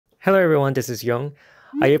Hello everyone, this is Young.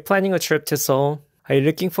 Are you planning a trip to Seoul? Are you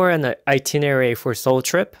looking for an itinerary for Seoul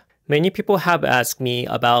trip? Many people have asked me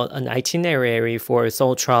about an itinerary for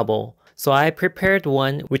Seoul travel. So I prepared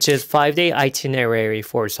one which is 5-day itinerary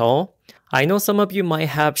for Seoul. I know some of you might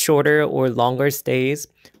have shorter or longer stays,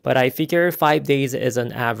 but I figure 5 days is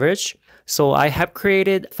an average. So I have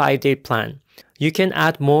created 5-day plan. You can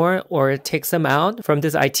add more or take some out from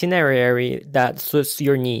this itinerary that suits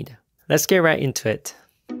your need. Let's get right into it.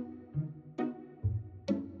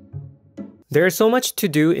 There's so much to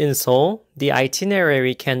do in Seoul. The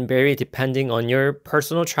itinerary can vary depending on your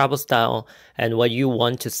personal travel style and what you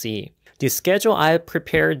want to see. The schedule I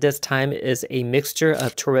prepared this time is a mixture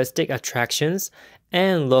of touristic attractions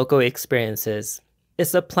and local experiences.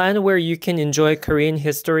 It's a plan where you can enjoy Korean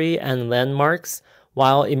history and landmarks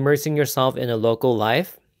while immersing yourself in a local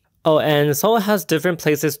life. Oh, and Seoul has different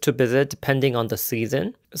places to visit depending on the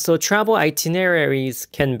season. So travel itineraries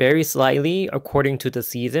can vary slightly according to the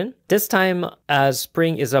season. This time, as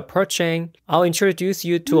spring is approaching, I'll introduce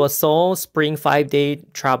you to a Seoul Spring 5-day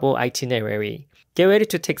travel itinerary. Get ready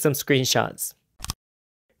to take some screenshots.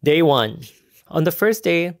 Day 1. On the first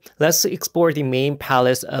day, let's explore the main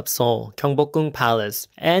palace of Seoul, Gyeongbokgung Palace,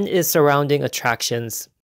 and its surrounding attractions.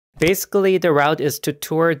 Basically, the route is to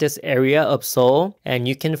tour this area of Seoul, and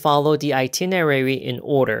you can follow the itinerary in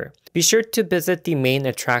order. Be sure to visit the main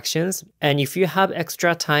attractions, and if you have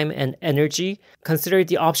extra time and energy, consider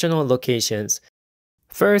the optional locations.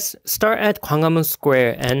 First, start at Gwanghwamun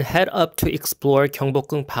Square and head up to explore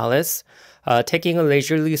Gyeongbokgung Palace. Taking a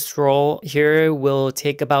leisurely stroll here will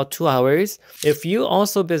take about 2 hours. If you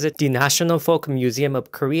also visit the National Folk Museum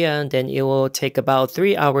of Korea, then it will take about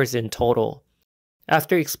 3 hours in total.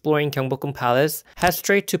 After exploring Gyeongbokgung Palace, head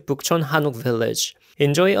straight to Bukchon Hanok Village.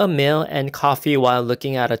 Enjoy a meal and coffee while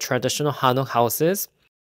looking at traditional Hanok houses.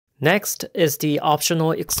 Next is the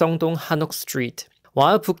optional Ikseongdong Hanok Street.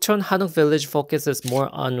 While Bukchon Hanok Village focuses more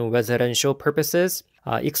on residential purposes,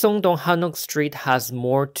 Ikseongdong Hanok Street has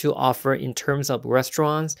more to offer in terms of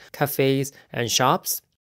restaurants, cafes, and shops.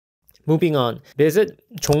 Moving on, visit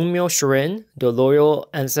Jongmyo Shurin, the loyal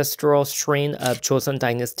ancestral shrine of Joseon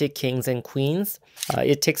Dynasty kings and queens.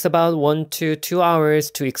 It takes about 1 to 2 hours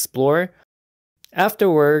to explore.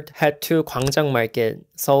 Afterward, head to Gwangjang Market,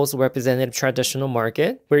 Seoul's representative traditional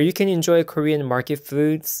market, where you can enjoy Korean market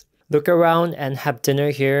foods, look around, and have dinner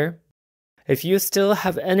here. If you still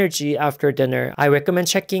have energy after dinner, I recommend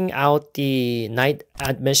checking out the night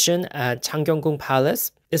admission at Changgyeonggung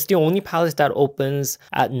Palace. It's the only palace that opens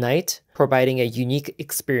at night, providing a unique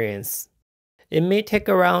experience. It may take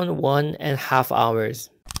around 1.5 hours.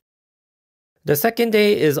 The second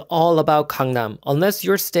day is all about Gangnam. Unless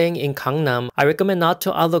you're staying in Gangnam, I recommend not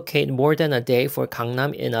to allocate more than a day for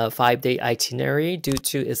Gangnam in a 5-day itinerary due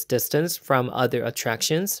to its distance from other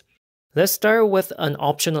attractions. Let's start with an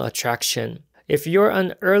optional attraction. If you're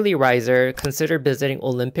an early riser, consider visiting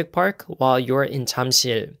Olympic Park while you're in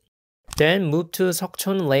Jamsil. Then move to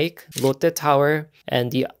Seokchon Lake, Lotte Tower,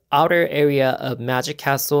 and the outer area of Magic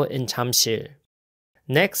Castle in Jamsil.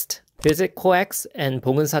 Next, visit COEX and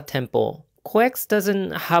Bongeusa Temple. COEX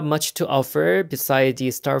doesn't have much to offer besides the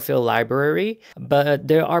Starfield Library, but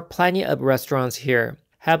there are plenty of restaurants here.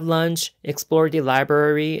 Have lunch, explore the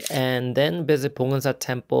library, and then visit Bongeusa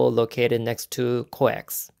Temple located next to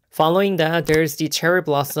COEX. Following that, there's the cherry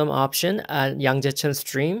blossom option at Yangjaecheon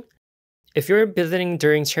Stream. If you're visiting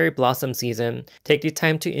during cherry blossom season, take the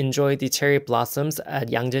time to enjoy the cherry blossoms at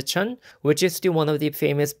Yangjaecheon, which is one of the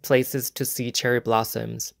famous places to see cherry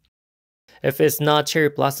blossoms. If it's not cherry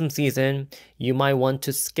blossom season, you might want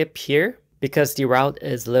to skip here because the route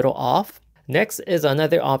is a little off. Next is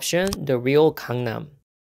another option, the real Gangnam.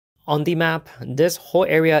 On the map, this whole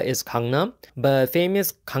area is Gangnam, but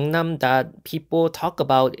famous Gangnam that people talk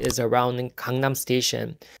about is around Gangnam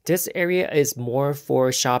Station. This area is more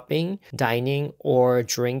for shopping, dining, or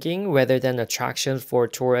drinking rather than attractions for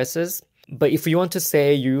tourists. But if you want to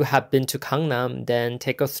say you have been to Gangnam, then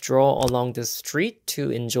take a stroll along the street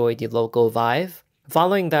to enjoy the local vibe.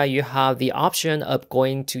 Following that, you have the option of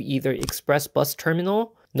going to either express bus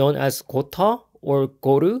terminal, known as Goto, or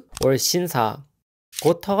Goru, or Shinsa.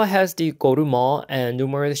 Goto has the Goru Mall and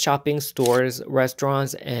numerous shopping stores,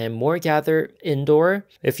 restaurants, and more gathered indoor.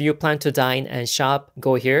 If you plan to dine and shop,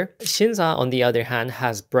 go here. Shinsa, on the other hand,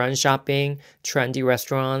 has brunch shopping, trendy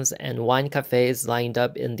restaurants, and wine cafes lined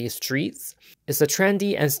up in the streets. It's a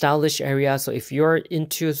trendy and stylish area, so if you're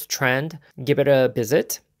into trend, give it a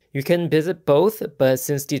visit. You can visit both, but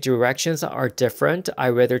since the directions are different, I'd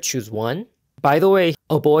rather choose one. By the way,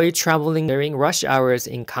 Avoid traveling during rush hours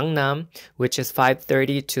in Gangnam, which is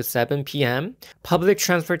 5:30 to 7 p.m. Public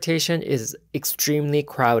transportation is extremely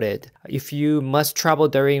crowded. If you must travel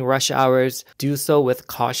during rush hours, do so with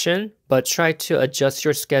caution, but try to adjust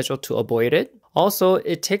your schedule to avoid it. Also,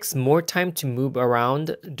 it takes more time to move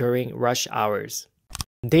around during rush hours.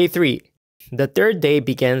 Day 3. The third day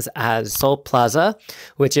begins at Seoul Plaza,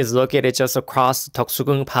 which is located just across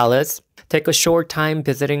Deoksugung Palace. Take a short time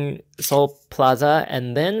visiting Seoul Plaza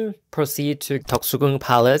and then proceed to Deoksugung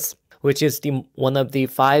Palace, which is one of the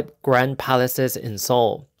 5 grand palaces in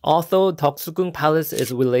Seoul. Although Deoksugung Palace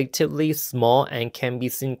is relatively small and can be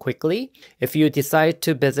seen quickly, if you decide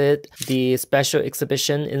to visit the special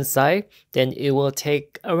exhibition inside, then it will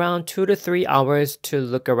take around 2 to 3 hours to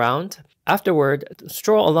look around. Afterward,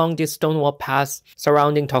 stroll along the Stonewall Pass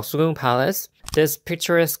surrounding Deoksugung Palace. This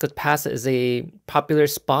picturesque pass is a popular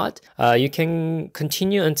spot. You can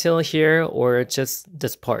continue until here or just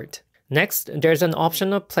this part. Next, there's an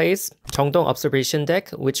optional place, Jeongdong Observation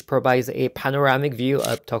Deck, which provides a panoramic view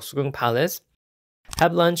of Deoksugung Palace.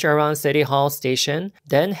 Have lunch around City Hall Station,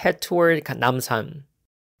 then head toward Namsan.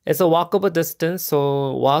 It's a walkable distance,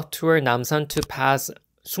 so walk toward Namsan to pass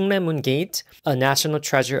Sungnaemun Gate, a national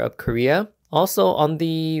treasure of Korea. Also, on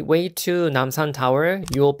the way to Namsan Tower,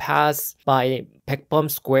 you'll pass by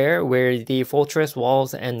Baekbom Square, where the fortress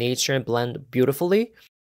walls and nature blend beautifully.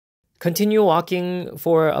 Continue walking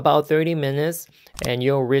for about 30 minutes and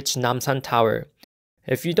you'll reach Namsan Tower.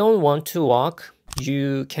 If you don't want to walk,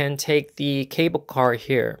 you can take the cable car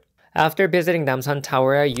here. After visiting Namsan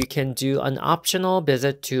Tower, you can do an optional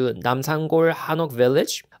visit to Namsangol Hanok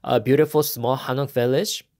Village, a beautiful small Hanok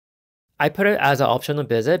village. I put it as an optional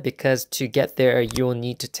visit because to get there, you'll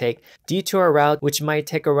need to take detour route, which might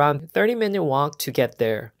take around 30-minute walk to get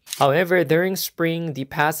there. However, during spring, the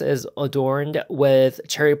pass is adorned with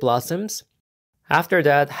cherry blossoms. After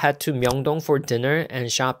that, head to Myeongdong for dinner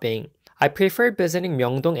and shopping. I prefer visiting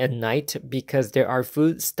Myeongdong at night because there are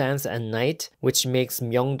food stands at night, which makes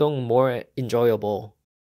Myeongdong more enjoyable.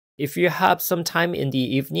 If you have some time in the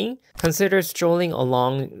evening, consider strolling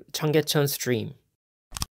along Cheonggyecheon Stream.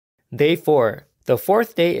 Day 4. The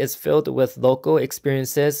fourth day is filled with local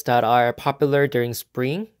experiences that are popular during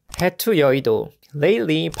spring. Head to Yeouido.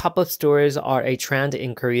 Lately, pop-up stores are a trend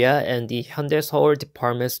in Korea and the Hyundai Seoul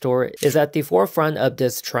department store is at the forefront of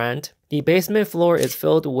this trend. The basement floor is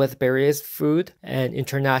filled with various food and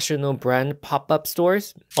international brand pop-up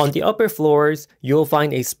stores. On the upper floors, you'll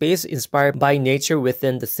find a space inspired by nature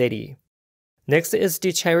within the city. Next is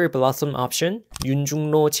the cherry blossom option,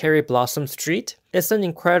 Yunjungro Cherry Blossom Street. It's an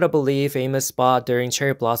incredibly famous spot during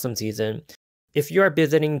cherry blossom season. If you are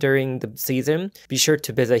visiting during the season, be sure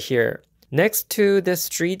to visit here. Next to this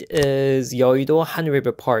street is Yeouido Han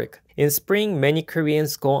River Park. In spring, many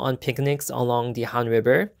Koreans go on picnics along the Han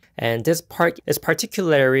River, and this park is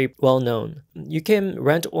particularly well known. You can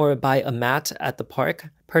rent or buy a mat at the park,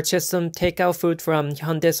 purchase some takeout food from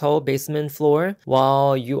Hyundai Seoul basement floor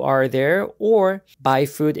while you are there, or buy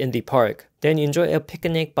food in the park. Then enjoy a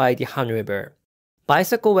picnic by the Han River.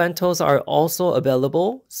 Bicycle rentals are also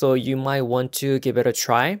available, so you might want to give it a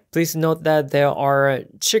try. Please note that there are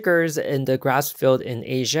chiggers in the grass field in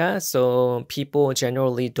Asia, so people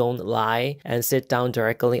generally don't lie and sit down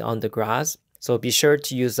directly on the grass, so be sure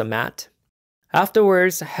to use a mat.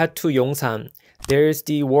 Afterwards, head to Yongsan. There's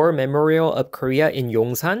the War Memorial of Korea in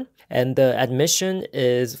Yongsan, and the admission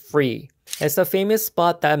is free. It's a famous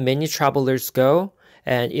spot that many travelers go,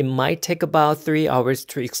 and it might take about 3 hours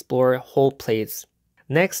to explore whole place.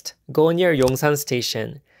 Next, go near Yongsan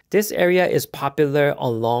Station. This area is popular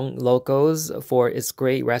among locals for its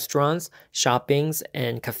great restaurants, shoppings,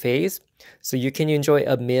 and cafes, so you can enjoy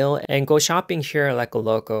a meal and go shopping here like a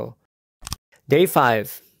local. Day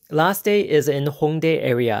 5. Last day is in Hongdae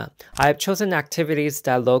area. I have chosen activities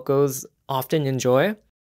that locals often enjoy.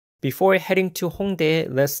 Before heading to Hongdae,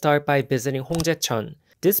 let's start by visiting Hongjaecheon.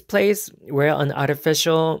 This place, where an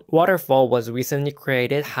artificial waterfall was recently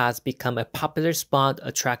created, has become a popular spot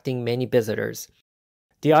attracting many visitors.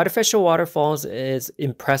 The artificial waterfalls is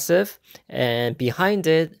impressive, and behind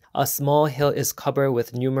it, a small hill is covered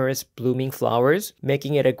with numerous blooming flowers,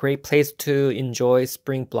 making it a great place to enjoy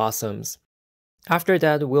spring blossoms. After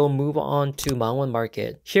that, we'll move on to Mangwon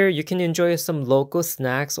Market. Here, you can enjoy some local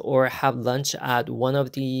snacks or have lunch at one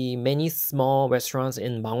of the many small restaurants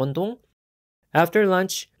in Mangwon-dong. After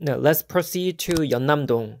lunch, let's proceed to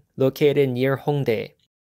Yeonnam-dong, located near Hongdae.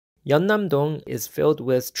 Yeonnam-dong is filled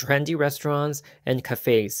with trendy restaurants and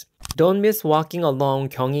cafes. Don't miss walking along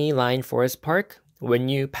Gyeonggi Line Forest Park. When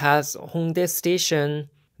you pass Hongdae Station,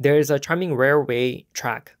 there is a charming railway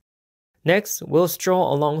track. Next, we'll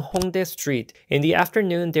stroll along Hongdae Street. In the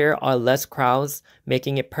afternoon, there are less crowds,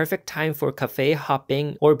 making it perfect time for cafe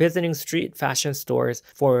hopping or visiting street fashion stores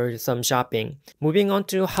for some shopping. Moving on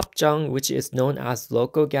to Hapjeong, which is known as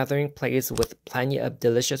local gathering place with plenty of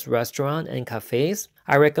delicious restaurants and cafes.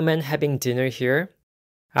 I recommend having dinner here.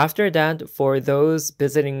 After that, for those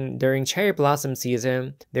visiting during cherry blossom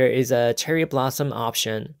season, there is a cherry blossom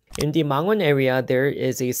option. In the Mangwon area, there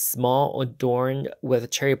is a small adorned with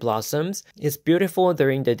cherry blossoms. It's beautiful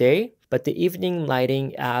during the day, but the evening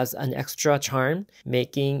lighting adds an extra charm,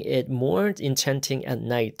 making it more enchanting at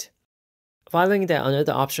night. Following that,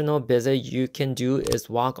 another optional visit you can do is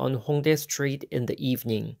walk on Hongdae Street in the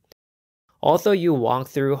evening. Although you walk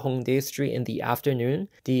through Hongdae Street in the afternoon,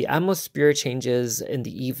 the atmosphere changes in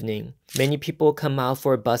the evening. Many people come out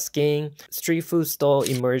for busking, street food stall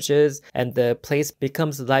emerges, and the place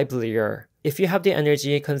becomes livelier. If you have the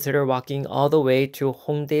energy, consider walking all the way to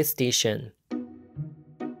Hongdae Station.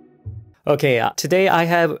 Okay, today I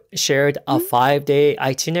have shared a 5-day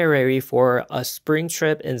itinerary for a spring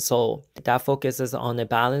trip in Seoul that focuses on a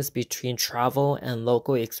balance between travel and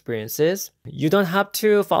local experiences. You don't have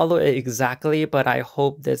to follow it exactly, but I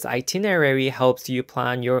hope this itinerary helps you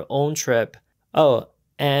plan your own trip. Oh,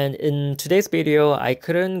 and in today's video, I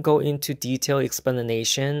couldn't go into detailed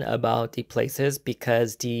explanation about the places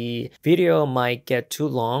because the video might get too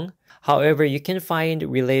long. However, you can find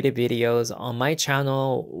related videos on my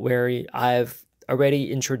channel where I've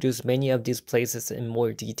already introduced many of these places in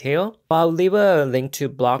more detail. I'll leave a link to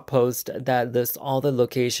blog post that lists all the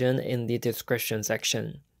location in the description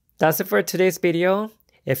section. That's it for today's video.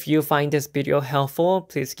 If you find this video helpful,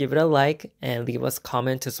 please give it a like and leave us a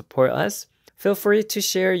comment to support us. Feel free to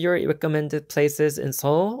share your recommended places in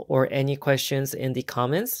Seoul or any questions in the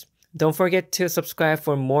comments. Don't forget to subscribe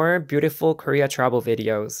for more beautiful Korea travel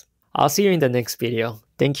videos. I'll see you in the next video.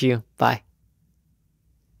 Thank you. Bye.